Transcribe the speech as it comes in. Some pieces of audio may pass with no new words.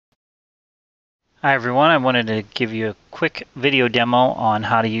Hi everyone, I wanted to give you a quick video demo on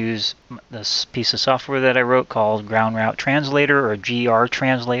how to use this piece of software that I wrote called GR Translator or GR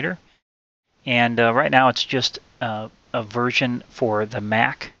Translator. And right now it's just a version for the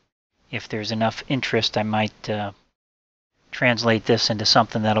Mac. If there's enough interest, I might translate this into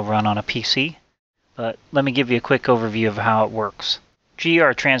something that'll run on a PC. But let me give you a quick overview of how it works.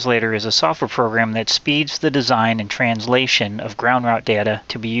 GR Translator is a software program that speeds the design and translation of ground route data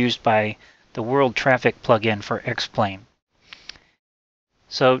to be used by the World Traffic plugin for X-Plane.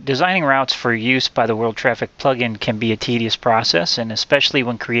 So designing routes for use by the World Traffic plugin can be a tedious process, and especially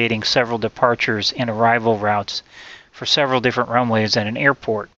when creating several departures and arrival routes for several different runways at an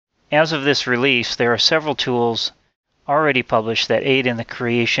airport. As of this release, there are several tools already published that aid in the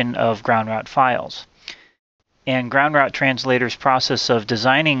creation of ground route files. And Ground Route Translator's process of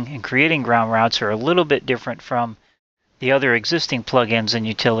designing and creating ground routes are a little bit different from the other existing plugins and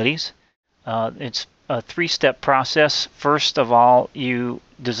utilities. It's a three-step process. First of all, you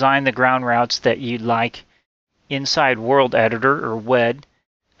design the ground routes that you'd like inside World Editor or WED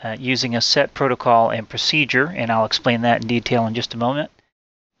using a set protocol and procedure, and I'll explain that in detail in just a moment.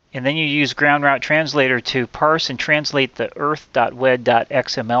 And then you use Ground Route Translator to parse and translate the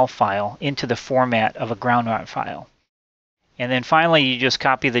earth.wed.xml file into the format of a ground route file. And then finally, you just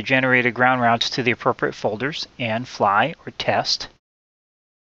copy the generated ground routes to the appropriate folders and fly or test.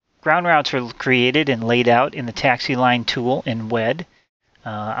 Ground routes are created and laid out in the taxi line tool in WED.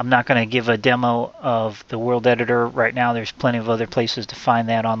 I'm not going to give a demo of the World Editor right now. There's plenty of other places to find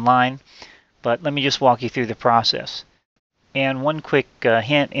that online. But let me just walk you through the process. And one quick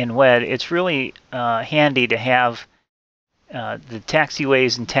hint in WED, it's really handy to have the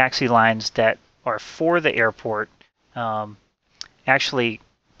taxiways and taxi lines that are for the airport actually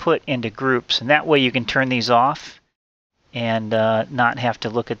put into groups. And that way you can turn these off and not have to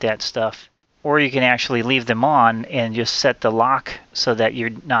look at that stuff. Or you can actually leave them on and just set the lock so that you're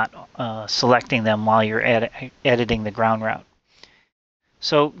not selecting them while you're editing the ground route.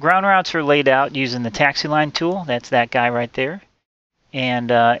 So ground routes are laid out using the taxi line tool. That's that guy right there.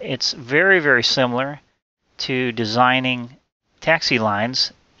 And it's very, very similar to designing taxi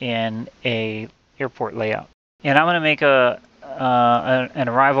lines in a airport layout. And I'm going to make an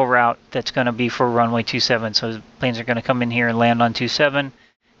arrival route that's going to be for runway 27. So planes are going to come in here and land on 27,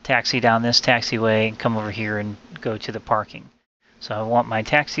 taxi down this taxiway, and come over here and go to the parking. So I want my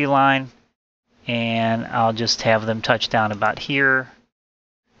taxi line, and I'll just have them touch down about here,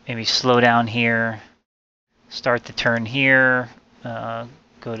 maybe slow down here, start the turn here, go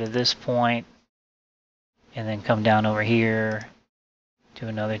to this point, and then come down over here, do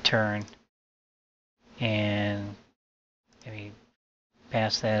another turn, and maybe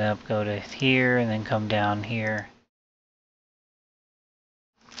pass that up, go to here, and then come down here,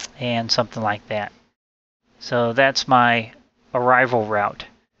 and something like that. So that's my arrival route.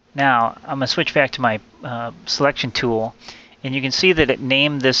 Now I'm going to switch back to my selection tool, and you can see that it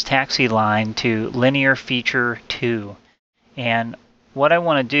named this taxi line to Linear Feature 2. And what I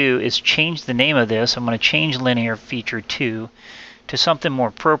want to do is change the name of this. I'm going to change Linear Feature 2 to something more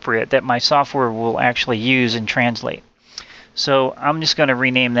appropriate that my software will actually use and translate. So I'm just going to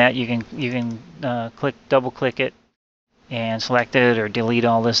rename that. You can double click it and select it or delete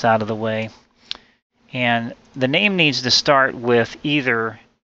all this out of the way. And the name needs to start with either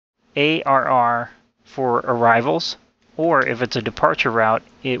ARR for arrivals, or if it's a departure route,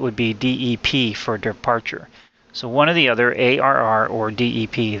 it would be DEP for departure. So one or the other, ARR or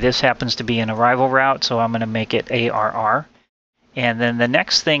DEP. This happens to be an arrival route, so I'm going to make it ARR. And then the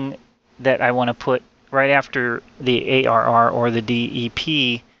next thing that I want to put right after the ARR or the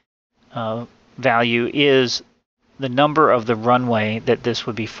DEP value is the number of the runway that this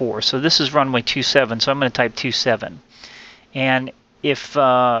would be for. So this is runway 27, so I'm going to type 27. And if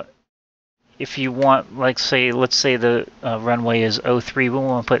you want, let's say the runway is 03, we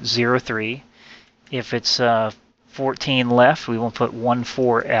want to put 03. If it's 14 left, we will put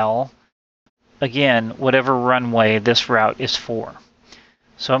 14L. Again, whatever runway this route is for.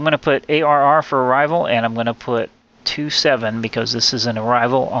 So I'm going to put ARR for arrival, and I'm going to put 27 because this is an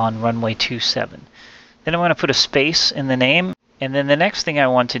arrival on runway 27. Then I'm going to put a space in the name, and then the next thing I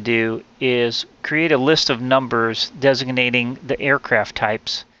want to do is create a list of numbers designating the aircraft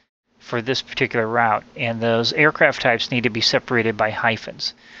types for this particular route, and those aircraft types need to be separated by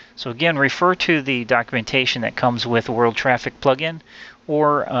hyphens. So again, refer to the documentation that comes with the World Traffic plugin,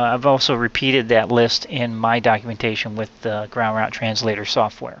 or I've also repeated that list in my documentation with the Ground Route Translator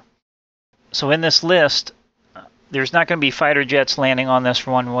software. So in this list, there's not going to be fighter jets landing on this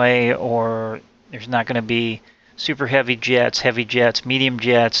runway, or there's not going to be super heavy jets, medium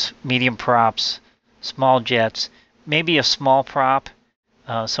props, small jets, maybe a small prop.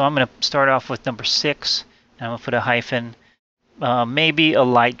 So I'm going to start off with number 6, and I'm going to put a hyphen. Maybe a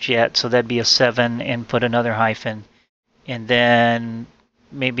light jet, so that'd be a 7, and put another hyphen. And then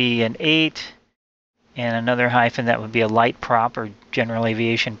maybe an 8, and another hyphen. That would be a light prop or general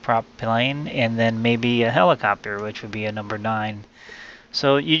aviation prop plane. And then maybe a helicopter, which would be a number 9.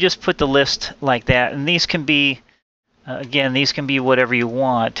 So you just put the list like that, and these can be, again, these can be whatever you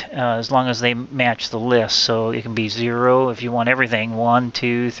want as long as they match the list. So it can be 0 if you want everything, 1,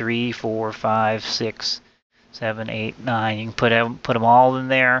 2, 3, 4, 5, 6, 7, 8, 9. You can put them all in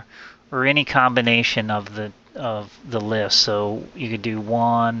there, or any combination of the list. So you could do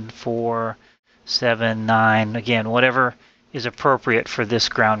 1, 4, 7, 9. Again, whatever is appropriate for this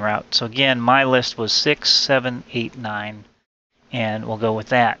ground route. So again, my list was 6, 7, 8, 9. And we'll go with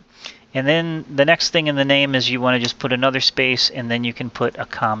that. And then the next thing in the name is you want to just put another space, and then you can put a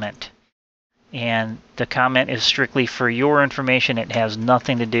comment. And the comment is strictly for your information. It has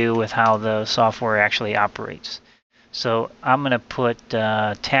nothing to do with how the software actually operates. So I'm going to put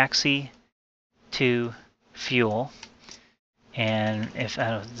taxi to fuel. And if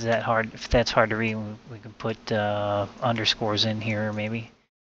that's hard to read, we can put underscores in here maybe.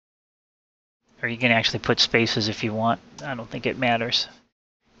 Or you can actually put spaces if you want. I don't think it matters.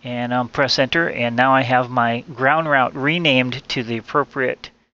 And press enter, and now I have my ground route renamed to the appropriate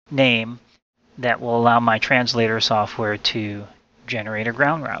name that will allow my translator software to generate a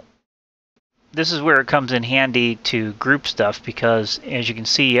ground route. This is where it comes in handy to group stuff, because as you can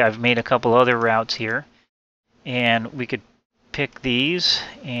see, I've made a couple other routes here. And we could pick these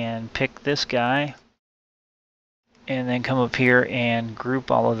and pick this guy, and then come up here and group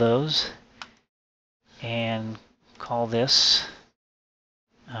all of those. And call this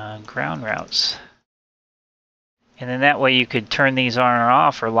ground routes. And then that way you could turn these on or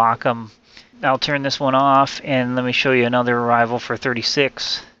off or lock them. I'll turn this one off, and let me show you another arrival for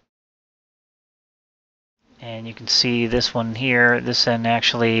 36. And you can see this one here. This one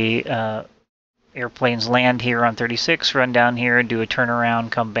actually, airplanes land here on 36, run down here, do a turnaround,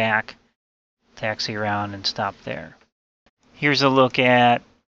 come back, taxi around, and stop there. Here's a look at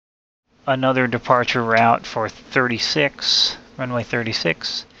another departure route for 36, runway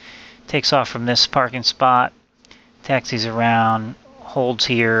 36. Takes off from this parking spot, taxis around, holds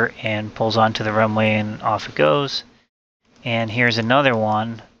here, and pulls onto the runway, and off it goes. And here's another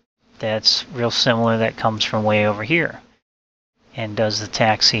one that's real similar that comes from way over here and does the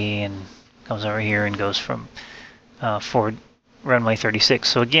taxi and comes over here and goes from for runway 36.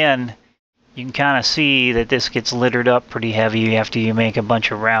 So again, you can kind of see that this gets littered up pretty heavy after you make a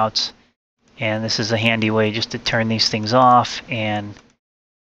bunch of routes. And this is a handy way just to turn these things off and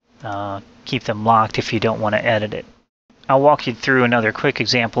keep them locked if you don't want to edit it. I'll walk you through another quick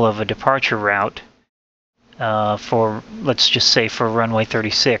example of a departure route for, let's just say, for runway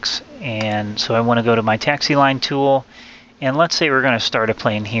 36. And so I want to go to my taxi line tool, and let's say we're going to start a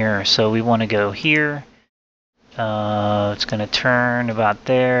plane here. So we want to go here. It's going to turn about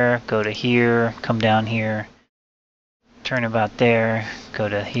there, go to here, come down here, turn about there, go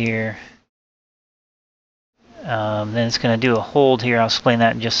to here. Then it's going to do a hold here. I'll explain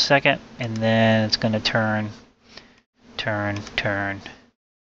that in just a second. And then it's going to turn, turn, turn.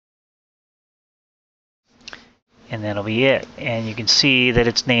 And that'll be it. And you can see that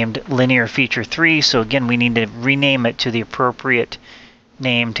it's named Linear Feature 3. So again, we need to rename it to the appropriate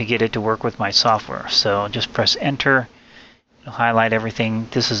name to get it to work with my software. So just press enter. It'll highlight everything.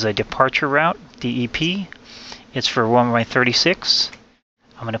 This is a departure route, DEP. It's for runway 36.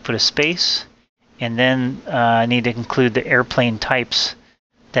 I'm going to put a space. And then I need to include the airplane types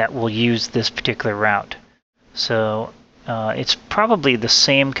that will use this particular route. So it's probably the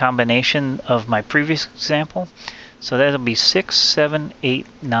same combination of my previous example. So that'll be 6, 7, 8,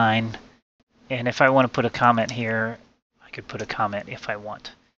 9. And if I want to put a comment here, I could put a comment if I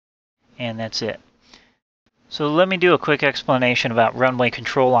want. And that's it. So let me do a quick explanation about runway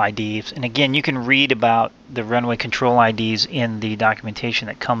control IDs. And again, you can read about the runway control IDs in the documentation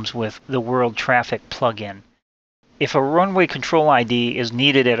that comes with the World Traffic plugin. If a runway control ID is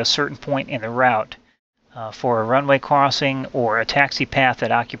needed at a certain point in the route for a runway crossing or a taxi path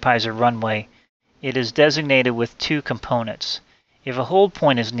that occupies a runway, it is designated with 2 components. If a hold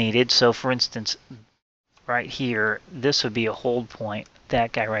point is needed, so for instance, right here, this would be a hold point,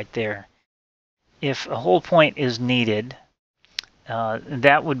 that guy right there. If a hold point is needed,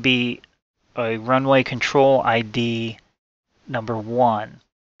 that would be a runway control ID number 1.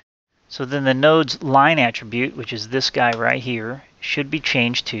 So then the node's line attribute, which is this guy right here, should be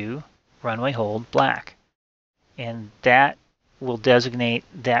changed to runway hold black. And that will designate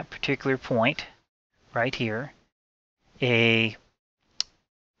that particular point right here, a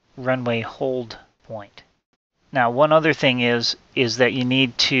runway hold point. Now, one other thing is that you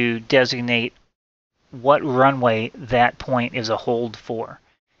need to designate what runway that point is a hold for.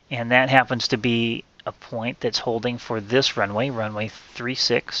 And that happens to be a point that's holding for this runway, runway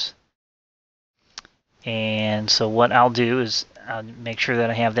 36. And so what I'll do is I'll make sure that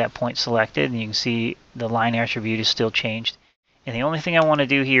I have that point selected, and you can see the line attribute is still changed. And the only thing I want to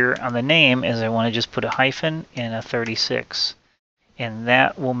do here on the name is I want to just put a hyphen and a 36. And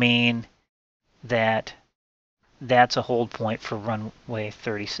that will mean that that's a hold point for runway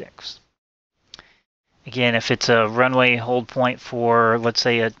 36. Again, if it's a runway hold point for, let's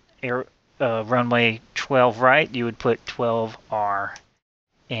say, a runway 12 right, you would put 12R,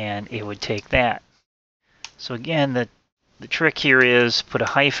 and it would take that. So again, the trick here is put a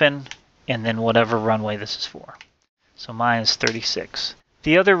hyphen and then whatever runway this is for. So mine is 36.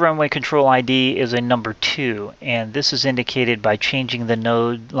 The other runway control ID is a number 2, and this is indicated by changing the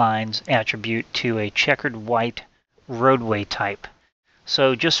node lines attribute to a checkered white roadway type.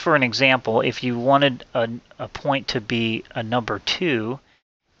 So just for an example, if you wanted a point to be a number 2,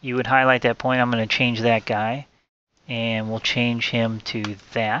 you would highlight that point. I'm going to change that guy, and we'll change him to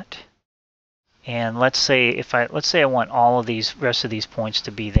that. And let's say I want all of these rest of these points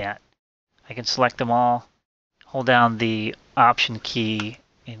to be that. I can select them all, hold down the Option key,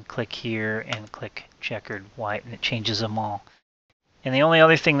 and click here and click checkered white, and it changes them all. And the only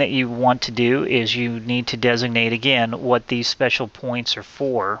other thing that you want to do is you need to designate again what these special points are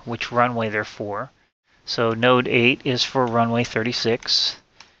for, which runway they're for. So node 8 is for runway 36.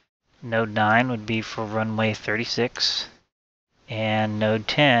 Node 9 would be for runway 36. And node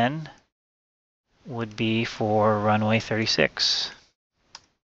 10 would be for runway 36.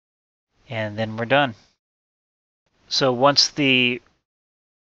 And then we're done. So once the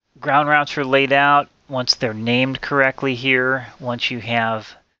ground routes are laid out, once they're named correctly here, once you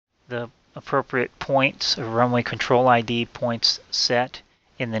have the appropriate points or runway control ID points set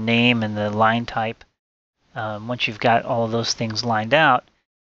in the name and the line type, once you've got all of those things lined out,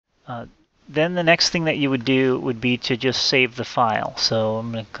 then the next thing that you would do would be to just save the file. So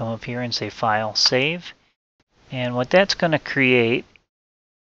I'm going to come up here and say File, Save. And what that's going to create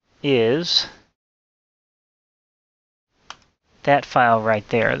is that file right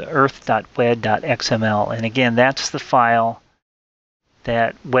there, the earth.wed.xml. And again, that's the file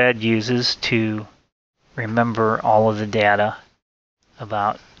that WED uses to remember all of the data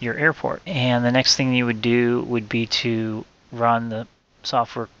about your airport. And the next thing you would do would be to run the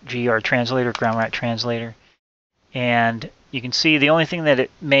software GR Translator, Ground Route Translator. And you can see the only thing that it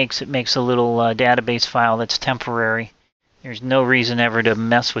makes a little database file that's temporary. There's no reason ever to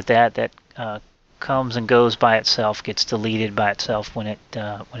mess with that. That comes and goes by itself, gets deleted by itself when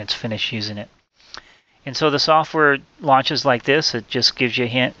it's finished using it. And so the software launches like this. It just gives you a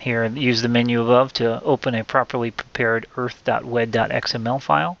hint here. Use the menu above to open a properly prepared earth.wed.xml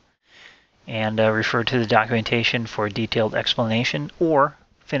file, and refer to the documentation for a detailed explanation, or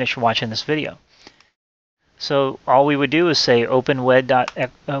finish watching this video. So all we would do is say open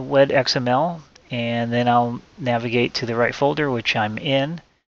wed.xml, and then I'll navigate to the right folder, which I'm in.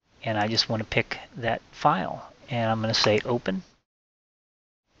 And I just want to pick that file, and I'm going to say open.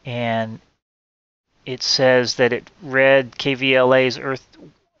 And it says that it read KVLA's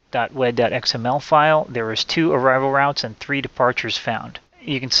earth.wed.xml file. There was 2 arrival routes and 3 departures found.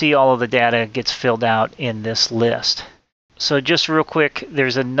 You can see all of the data gets filled out in this list. So just real quick,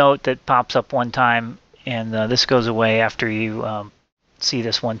 there's a note that pops up one time, and this goes away after you see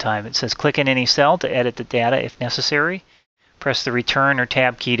this one time. It says click in any cell to edit the data if necessary. Press the return or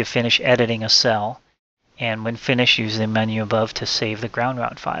tab key to finish editing a cell, and when finished, use the menu above to save the ground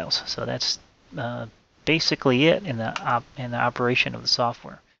route files. So that's basically it in the operation of the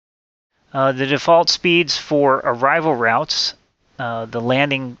software. The default speeds for arrival routes, the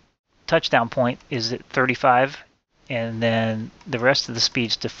landing touchdown point is at 35, and then the rest of the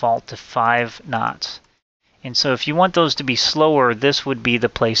speeds default to 5 knots. And so if you want those to be slower, this would be the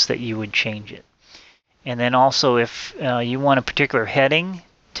place that you would change it. And then also if you want a particular heading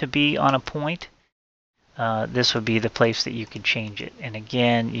to be on a point, this would be the place that you could change it. And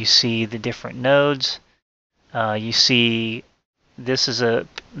again, you see the different nodes. You see this is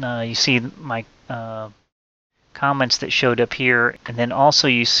you see my comments that showed up here, and then also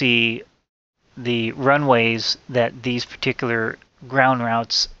you see the runways that these particular ground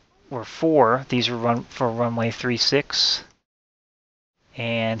routes were for. These are for runway 36.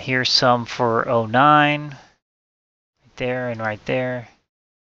 And here's some for 09, right there and right there.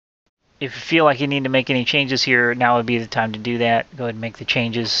 If you feel like you need to make any changes here, now would be the time to do that. Go ahead and make the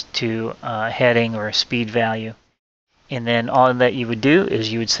changes to a heading or a speed value. And then all that you would do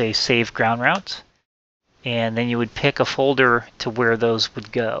is you would say save ground routes. And then you would pick a folder to where those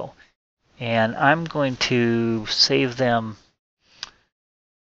would go. And I'm going to save them.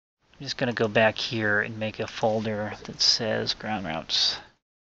 I'm just going to go back here and make a folder that says ground routes.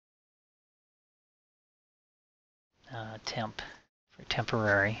 Temp for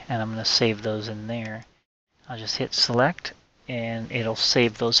temporary, and I'm going to save those in there. I'll just hit select and it'll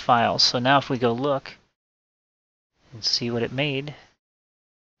save those files. So now if we go look and see what it made,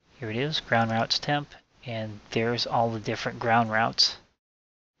 here it is, ground routes temp, and there's all the different ground routes.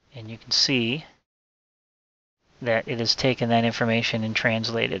 And you can see that it has taken that information and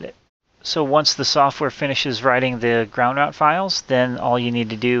translated it. So once the software finishes writing the ground route files, then all you need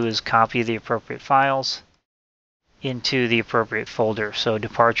to do is copy the appropriate files into the appropriate folder. So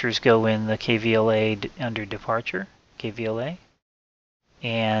departures go in the KVLA under departure, KVLA,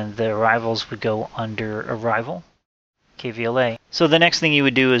 and the arrivals would go under arrival, KVLA. So the next thing you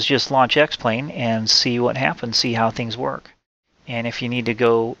would do is just launch X-Plane and see what happens, see how things work. And if you need to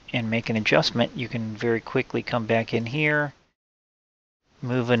go and make an adjustment, you can very quickly come back in here,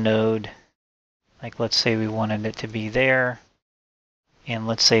 move a node, like let's say we wanted it to be there, and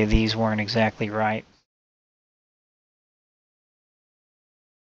let's say these weren't exactly right.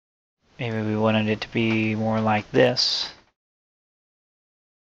 Maybe we wanted it to be more like this.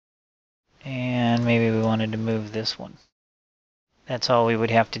 And maybe we wanted to move this one. That's all we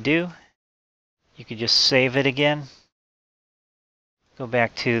would have to do. You could just save it again. Go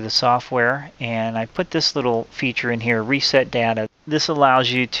back to the software, and I put this little feature in here, reset data. This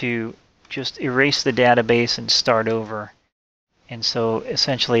allows you to just erase the database and start over. And so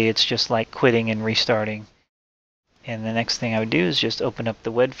essentially it's just like quitting and restarting. And the next thing I would do is just open up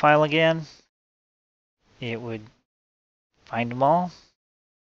the WED file again. It would find them all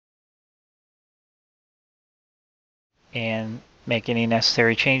and make any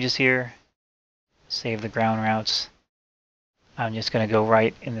necessary changes here. Save the ground routes. I'm just going to go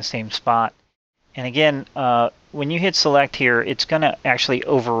right in the same spot. And again, when you hit select here, it's going to actually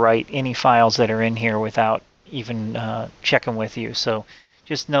overwrite any files that are in here without even checking with you. So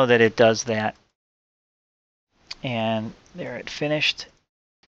just know that it does that. And there it finished.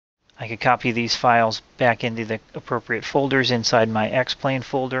 I could copy these files back into the appropriate folders inside my X-Plane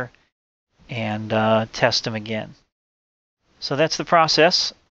folder and test them again. So that's the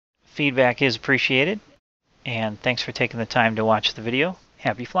process. Feedback is appreciated. And thanks for taking the time to watch the video.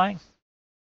 Happy flying!